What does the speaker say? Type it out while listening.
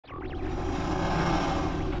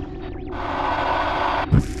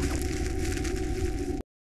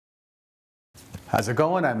How's it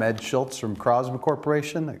going? I'm Ed Schultz from Crosman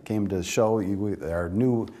Corporation. I came to show you our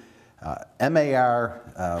new MAR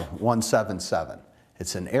 177.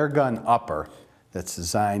 It's an air gun upper that's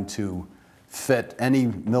designed to fit any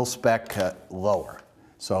mil-spec lower.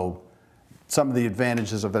 So some of the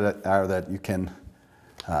advantages of it are that you can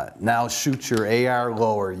now shoot your AR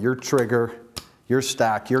lower, your trigger, your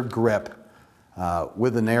stock, your grip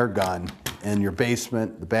with an air gun in your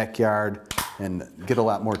basement, the backyard, and get a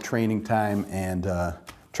lot more training time and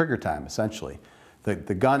trigger time, essentially. The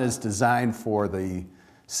gun is designed for the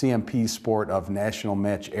CMP sport of National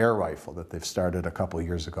Match Air Rifle that they've started a couple of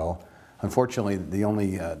years ago. Unfortunately, the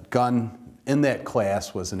only gun in that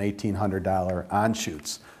class was an $1,800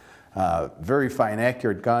 on-shoots. Very fine,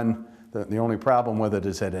 accurate gun. The only problem with it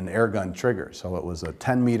is that an air gun trigger. So it was a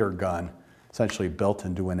 10-meter gun, essentially built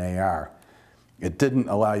into an AR. It didn't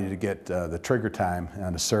allow you to get the trigger time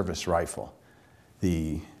on a service rifle.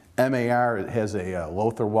 The MAR, it has a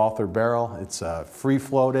Lothar-Walther barrel. It's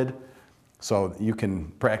free-floated, so you can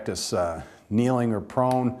practice kneeling or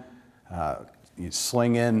prone. You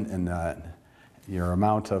sling in, and your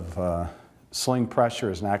amount of sling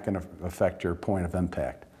pressure is not going to affect your point of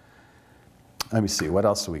impact. Let me see, what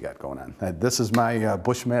else do we got going on? This is my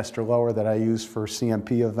Bushmaster lower that I use for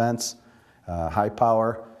CMP events, high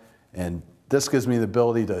power, and this gives me the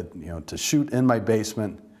ability to, to shoot in my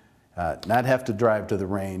basement, not have to drive to the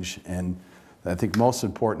range, and I think most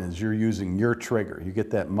important is you're using your trigger. You get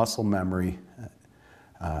that muscle memory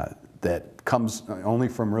that comes only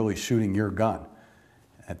from really shooting your gun.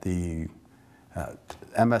 At the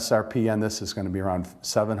MSRP on this is going to be around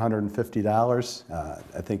 $750.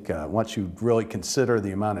 I think once you really consider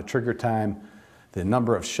the amount of trigger time, the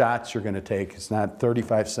number of shots you're going to take, it's not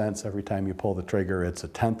 35 cents every time you pull the trigger, it's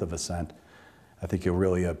 1/10 of a cent. I think you'll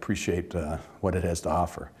really appreciate what it has to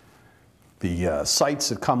offer. The sights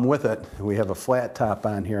that come with it, we have a flat top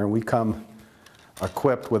on here, and we come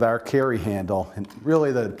equipped with our carry handle. And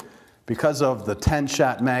really, because of the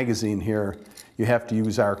 10-shot magazine here, you have to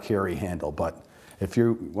use our carry handle. But if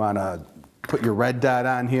you want to put your red dot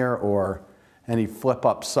on here or any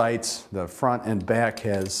flip-up sights, the front and back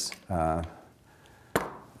has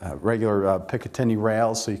regular Picatinny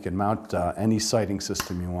rails, so you can mount any sighting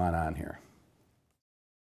system you want on here.